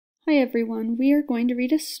Hi everyone, we are going to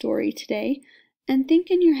read a story today, and think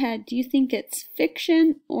in your head, do you think it's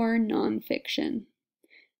fiction or nonfiction?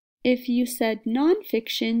 If you said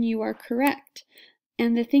nonfiction, you are correct.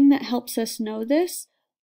 And the thing that helps us know this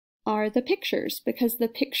are the pictures, because the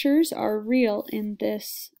pictures are real in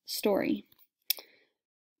this story.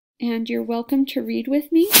 And you're welcome to read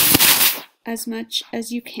with me as much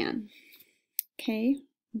as you can. Okay,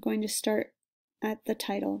 I'm going to start at the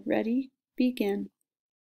title. Ready? Begin.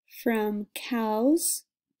 From cows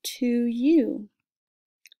to you.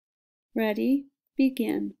 Ready?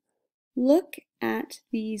 Begin. Look at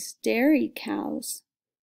these dairy cows.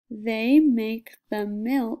 They make the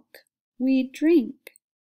milk we drink.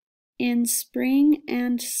 In spring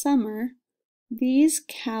and summer, these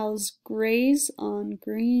cows graze on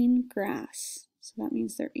green grass. So that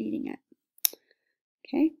means they're eating it.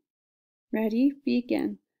 Okay? Ready?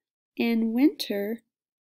 Begin. In winter,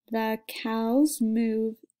 the cows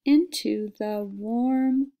move into the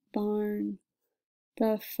warm barn.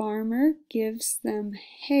 The farmer gives them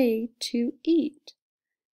hay to eat.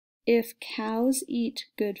 If cows eat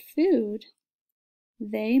good food,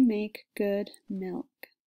 they make good milk.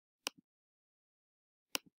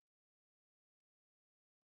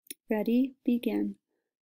 Ready? Begin.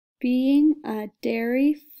 Being a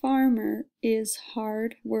dairy farmer is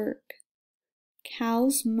hard work.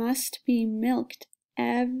 Cows must be milked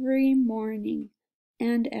every morning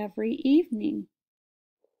and every evening.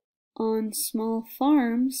 On small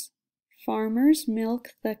farms, farmers milk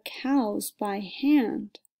the cows by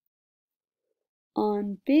hand.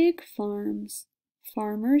 On big farms,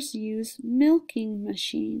 farmers use milking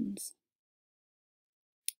machines.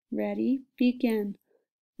 Ready? Begin.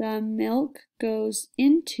 The milk goes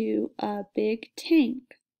into a big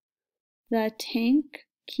tank. The tank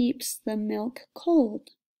keeps the milk cold.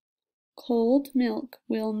 Cold milk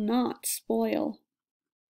will not spoil.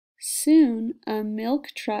 Soon a milk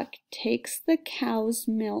truck takes the cow's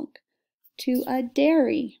milk to a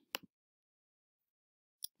dairy.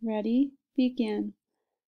 Ready? Begin.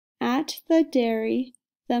 At the dairy,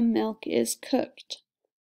 the milk is cooked.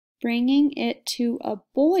 Bringing it to a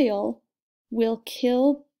boil will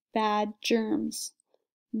kill bad germs.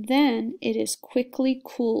 Then it is quickly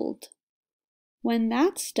cooled. When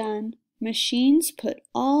that's done, machines put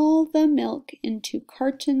all the milk into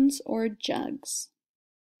cartons or jugs.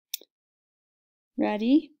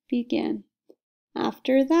 Ready? Begin.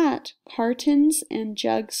 After that, cartons and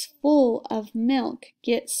jugs full of milk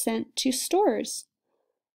get sent to stores.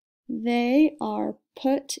 They are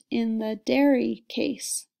put in the dairy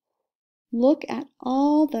case. Look at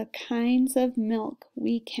all the kinds of milk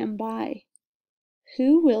we can buy.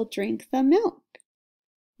 Who will drink the milk?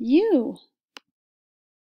 You.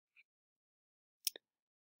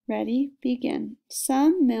 Ready? Begin.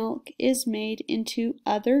 Some milk is made into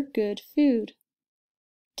other good food.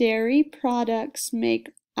 Dairy products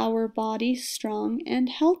make our bodies strong and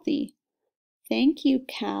healthy. Thank you,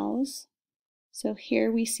 cows. So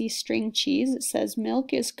here we see string cheese. It says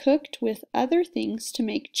milk is cooked with other things to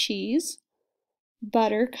make cheese.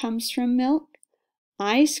 Butter comes from milk.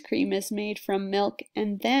 Ice cream is made from milk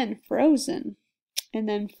and then frozen. And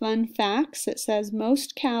then fun facts, it says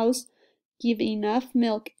most cows give enough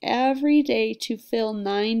milk every day to fill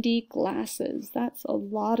 90 glasses. That's a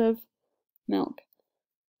lot of milk.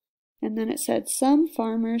 And then it said some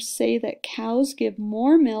farmers say that cows give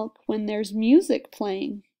more milk when there's music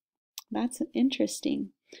playing. That's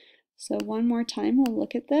interesting. So one more time we'll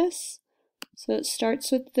look at this. So it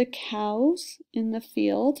starts with the cows in the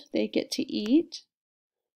field. They get to eat.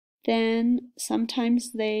 Then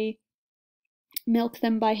sometimes they milk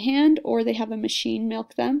them by hand or they have a machine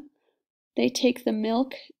milk them. They take the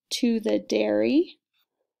milk to the dairy.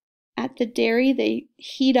 At the dairy, they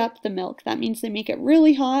heat up the milk. That means they make it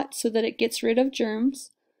really hot so that it gets rid of germs.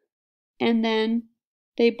 And then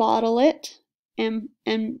they bottle it and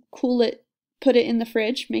cool it, put it in the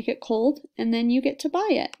fridge, make it cold, and then you get to buy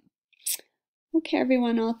it. Okay,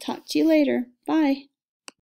 everyone, I'll talk to you later. Bye.